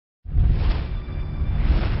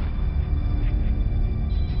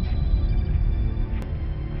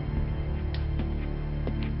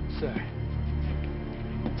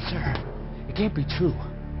can't be true.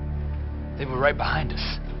 They were right behind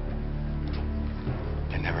us.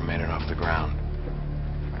 They never made it off the ground.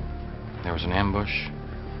 There was an ambush.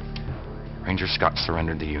 Ranger Scott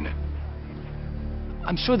surrendered the unit.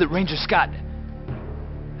 I'm sure that Ranger Scott...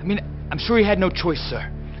 I'm sure he had no choice,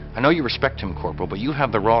 sir. I know you respect him, Corporal, but you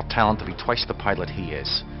have the raw talent to be twice the pilot he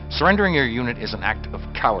is. Surrendering your unit is an act of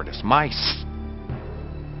cowardice.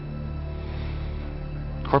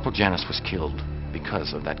 Corporal Janus was killed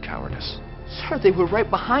because of that cowardice. Sir, they were right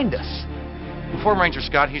behind us. Before Ranger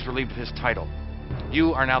Scott, he's relieved of his title.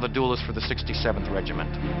 You are now the duelist for the 67th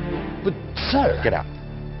Regiment. But, sir... Get out.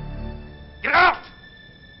 Get out!